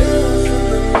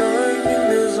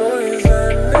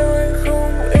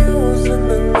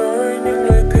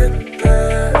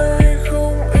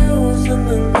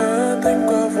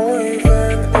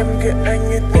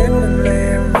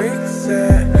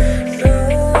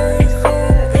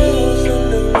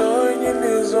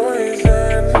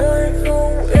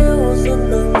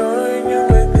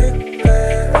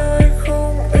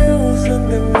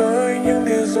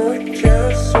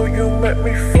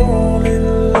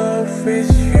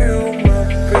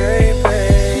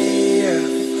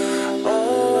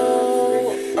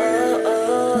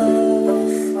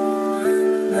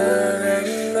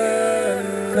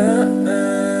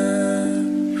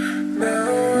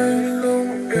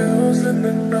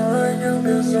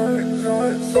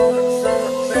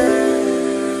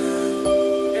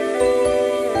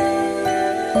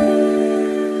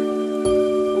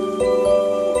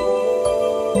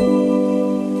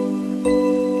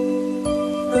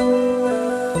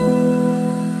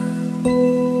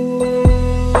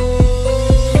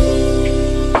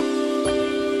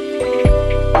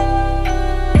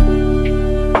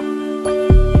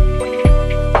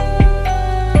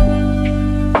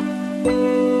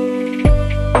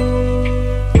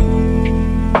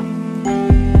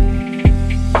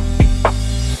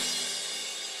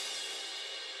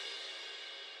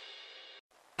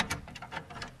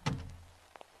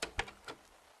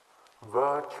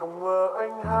 Và trong mơ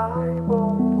anh hái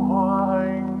bông hoa,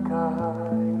 anh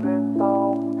cài lên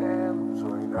tóc em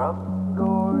rồi nắm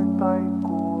đôi tay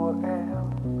của em.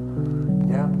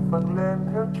 Nhạc vang lên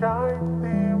theo trái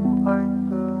tim anh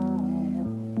từng nhịp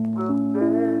bước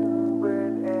đến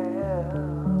bên em.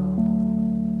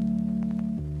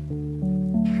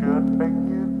 Chợt anh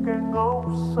như cái ngốc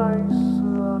say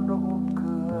sưa, nụ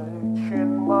cười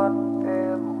trên mắt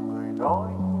em, người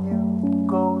nói những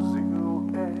câu dịu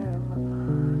êm.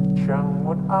 Chẳng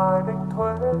một ai đánh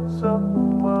thuế giấc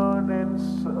mơ nên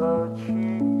sợ chỉ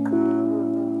cứ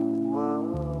mơ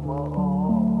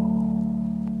mộng.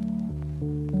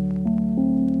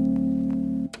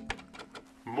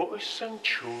 Mỗi sáng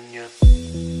chủ nhật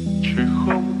trời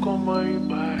không có mây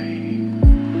bay,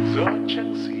 gió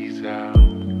chẳng rì rào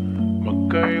mà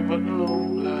cây vẫn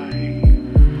lung lay.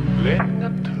 Lên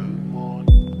ngắt thử một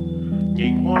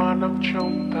nhành hoa nằm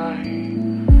trong tay,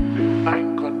 liệu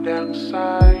anh còn đang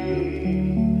say?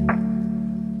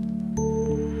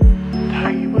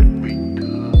 Thấy bất bình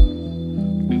thường,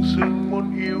 đừng dưng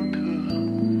muốn yêu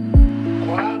thương,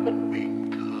 quá bất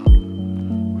bình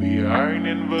thường, vì ai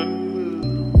nên vẫn mưa.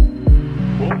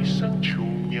 Mỗi sáng chủ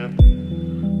nhật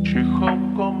trời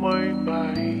không có mây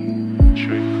bay,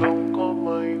 trời không có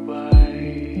mây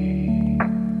bay.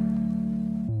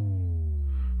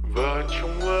 Và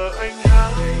trong mơ anh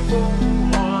hái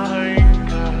bông hoa, anh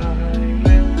cài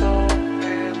lên tóc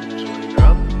em rồi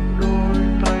nắm đôi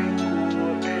tay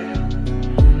của em.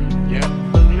 Nhạc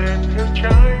vang lên theo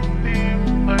trái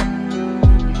tim anh từng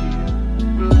nhịp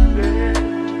bước đến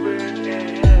bên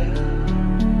em.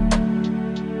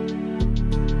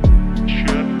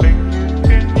 Chợt anh như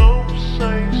cái ngốc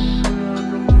say sưa,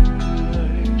 nụ cười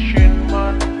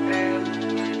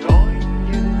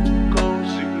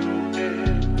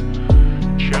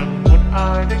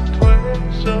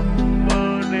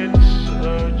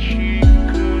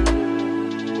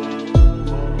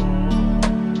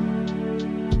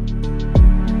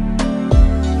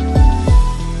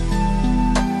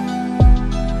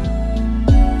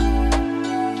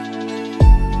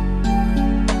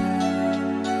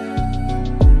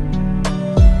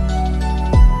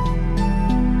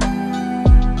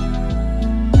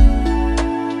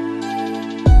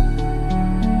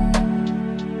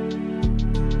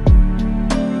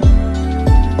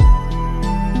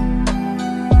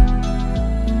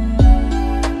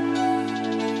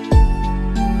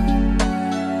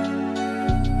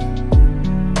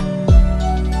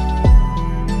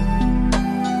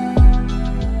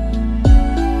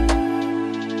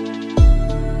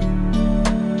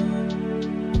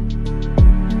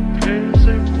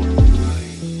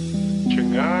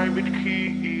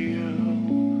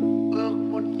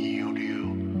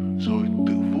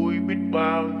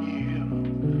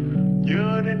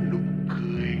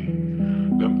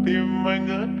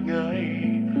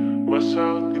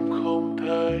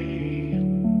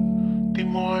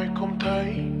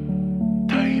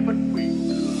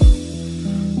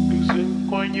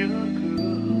nhớ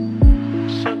thương,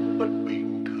 rất bất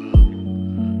bình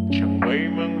thường, chẳng may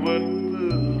mang vấn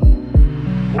vương.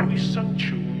 Mỗi sáng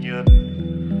chủ nhật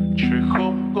trời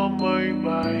không có mây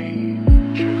bay,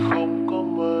 trời không có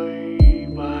mây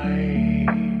bay.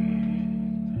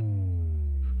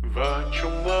 Và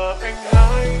trong mơ anh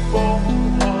hái bông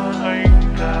hoa anh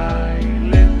cài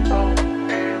lên tóc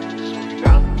em, rồi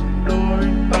nắm đôi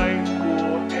tay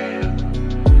của em,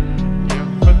 nhạc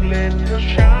vang lên theo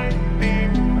trái tim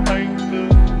anh từng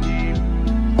nhịp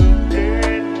bước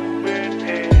đến bên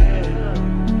em.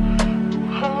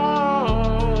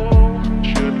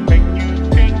 Chợt anh như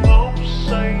cái ngốc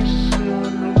say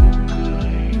sưa, nụ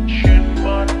cười trên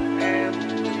mắt em,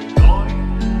 người nói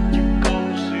những câu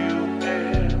dịu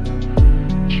em.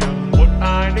 Chẳng một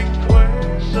ai đánh thuế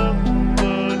giấc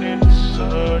mơ nên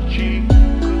sợ chỉ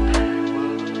cứ thể mơ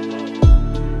mộng.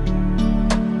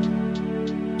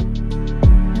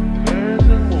 Ghé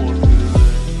giữa một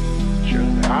người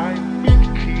chẳng ai biết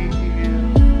khi yêu,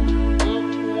 ước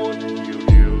muốn nhiều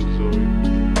điều rồi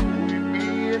vui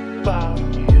biết bao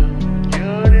nhiêu.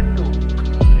 Nhớ đến nụ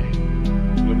cười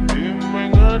làm tim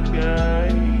anh ngất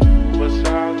ngây, mà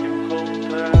sao tim không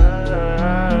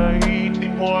thấy,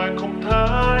 tim hoài không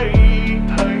thấy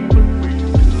bất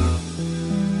bình thường.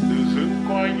 Tự dưng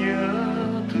qua nhớ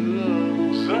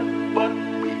thương rất bất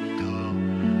bình thường,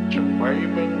 chẳng may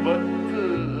mang vấn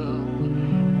vương.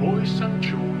 Mỗi sáng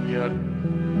chủ nhật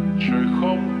trời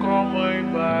không có mây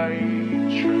bay,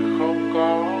 trời không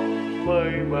có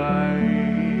mây bay.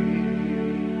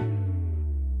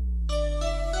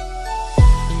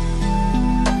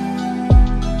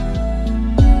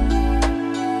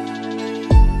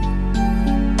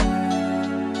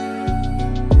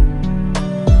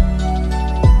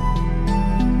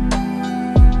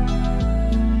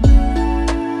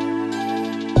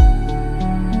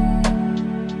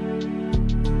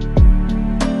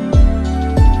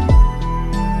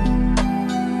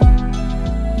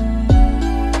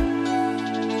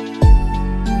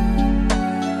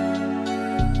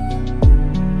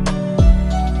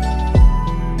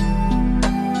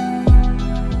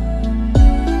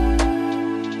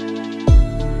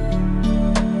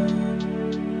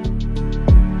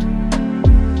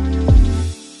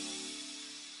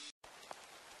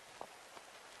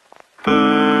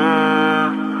 Ta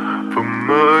vừa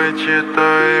mới chia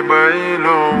tay bấy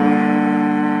lâu,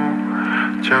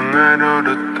 chẳng ai đâu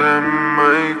được thêm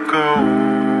mấy câu.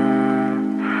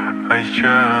 Ai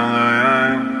trả lời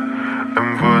anh,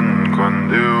 em vẫn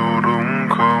còn yêu đúng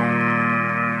không?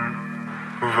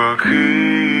 Và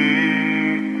khi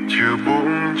chiều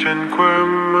bỗng chân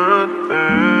quên mất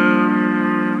em,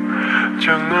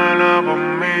 chẳng ai là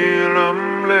bóng mi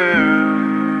lắm lên.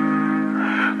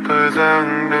 Thời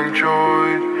gian đang trôi,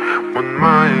 một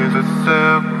mai rồi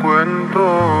sẽ quên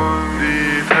thôi.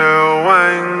 Đi theo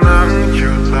ánh nắng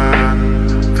chiều tàn,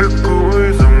 thức cuối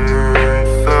dòng người,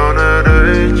 sao nơi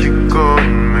đây chỉ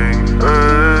còn mình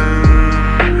anh.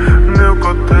 Nếu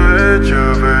có thể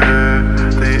trở về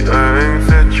thì anh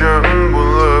sẽ chẳng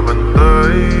buông lơi bàn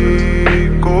tay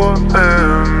của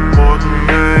em. Một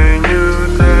ngày như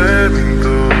thế bình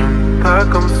thường, ta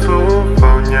cảm xúc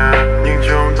vào nhạc, nhưng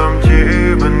trong tâm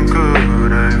trí vẫn cứ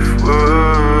đầy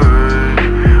vơi.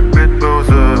 Biết bao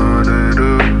giờ để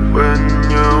được bên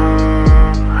nhau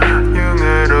như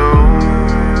ngày đầu.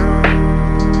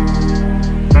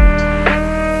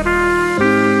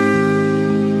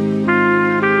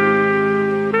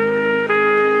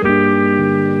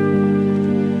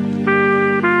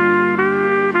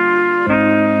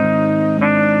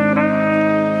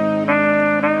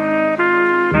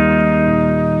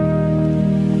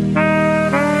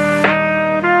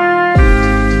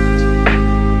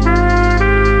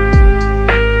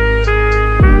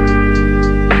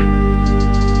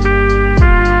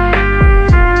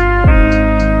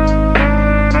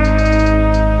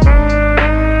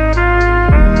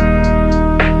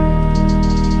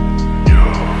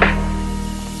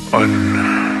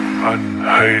 Anh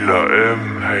hay là em,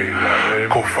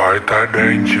 có phải ta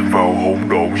đang chìm vào hỗn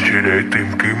độn chỉ để tìm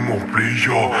kiếm một lý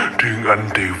do? Riêng anh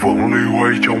thì vẫn li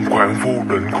hoay trong khoảng vô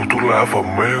định của thuốc lá và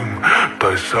men.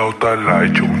 Tại sao ta lại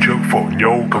chồng chất vào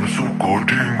nhau cảm xúc của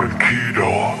riêng mình khi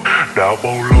đó? Đã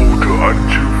bao lâu rồi anh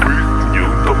chưa viết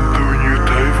những tâm tư như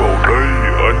thế vào đây?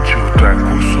 Anh chưa tàn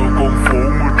của số con phố,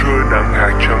 mưa rơi nặng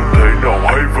hạt chẳng thể nào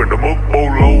hay. Và đã mất bao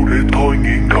lâu để thôi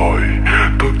nghiêng đời?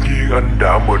 Tất nhiên anh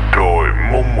đã mệt rồi,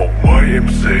 mong một mai em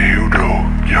sẽ hiểu được.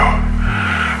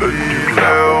 Ít nhất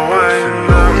là một câu xin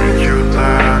lỗi. Chiều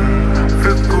tàn,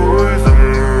 phía cuối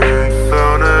dòng người,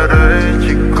 sao nơi đây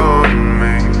chỉ còn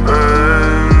mình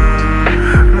anh.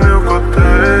 Nếu có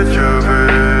thể trở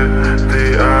về thì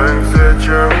anh sẽ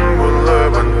chẳng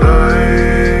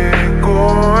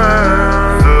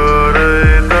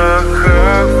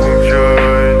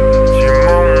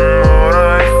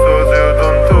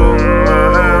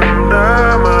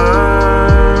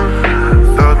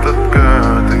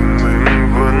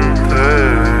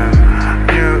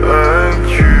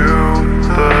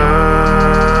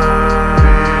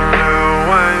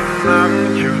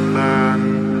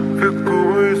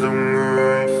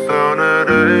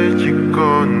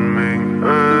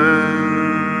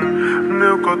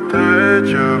có thể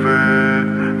trở về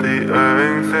thì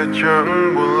anh sẽ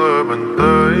chẳng buông lơi bàn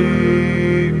tay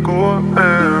của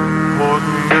em. Một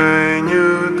ngày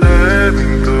như thế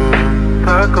bình thường,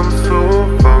 ta cầm số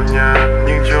vào nhà,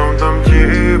 nhưng trong tâm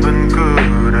trí vẫn cứ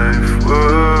đầy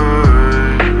vơi.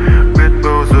 Biết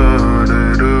bao giờ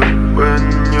để được bên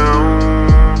nhau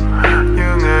như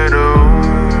ngày đầu.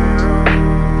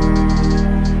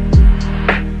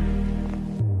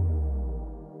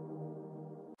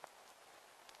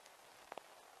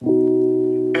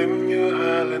 Em như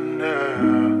Helena,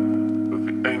 bởi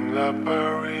vì anh là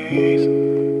Paris.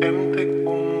 Em thích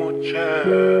uống một trà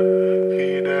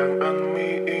khi đang ăn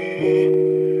mì ý.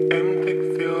 Em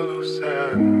thích phiêu lưu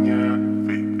sang nhà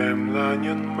vì em là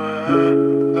nhân ma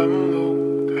lắm lúc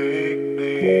thích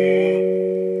đi.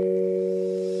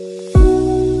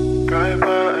 Cái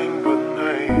va anh vẫn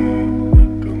hay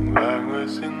từng là người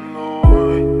xin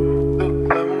lỗi,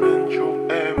 tức lắm nên chúc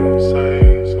em say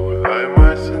rồi lại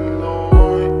mai xin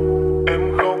lỗi. Em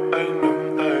khóc anh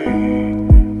nắm tay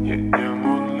nhẹ nhàng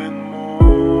hôn lên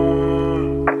môi,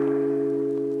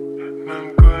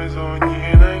 nàng cười rồi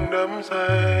nhìn anh đắm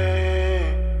say.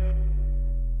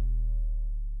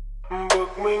 Bực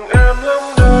mình em lắm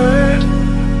đấy,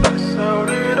 tại sao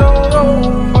đi đâu đâu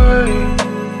vậy,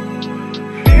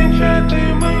 khiến trái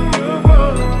tim anh như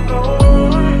vỡ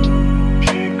nỗi.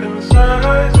 Chỉ cần xa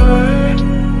 2 giây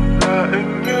là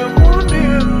anh như muốn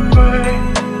điên vậy,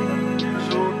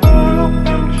 dù đôi lúc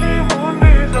em chỉ muốn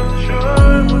đi dạo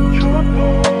chơi một chút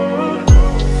thôi.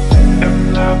 Em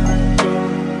là cục cưng,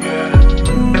 yeah.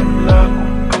 Em là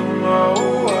cục cưng,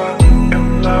 oh, ah. Em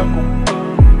là cục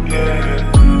cưng, yeah.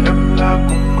 Em là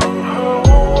cục cưng,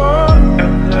 oh, ah.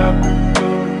 Em là cục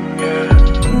cưng, yeah.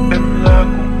 Em là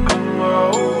cục cưng,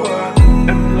 oh, ah.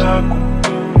 Em là cục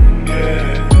cưng, yeah.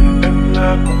 Em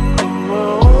là cục cưng,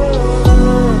 oh, ah.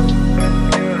 Em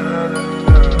như Helena.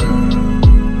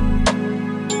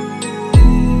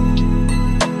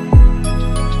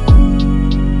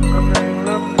 Còn anh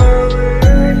là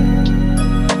Paris.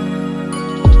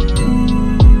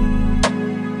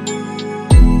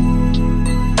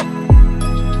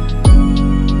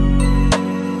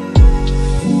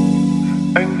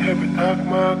 Anh hay bị thắc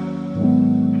mắc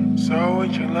sao anh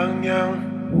chẳng lăng nhăng,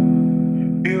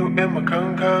 yêu em mà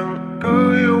khăng khăng,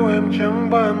 cứ yêu em chẳng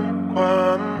băn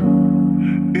khoăn.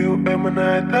 Yêu em hơn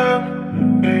 2 tháng,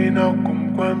 ngày nào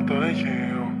cũng qua em tới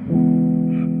chiều.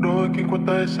 Đôi khi qua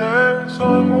tới sáng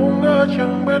rồi ngủ ngơ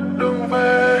chẳng biết đường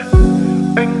về.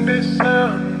 Anh đi xa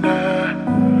Honda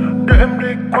để em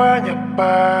đi qua nhà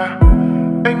bà.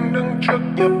 Anh đứng trước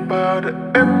nhà bà đợi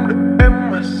em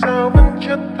mà sao vẫn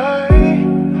chưa thấy.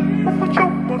 Một phút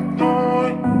chốc một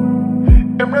thôi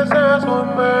em đã ra rồi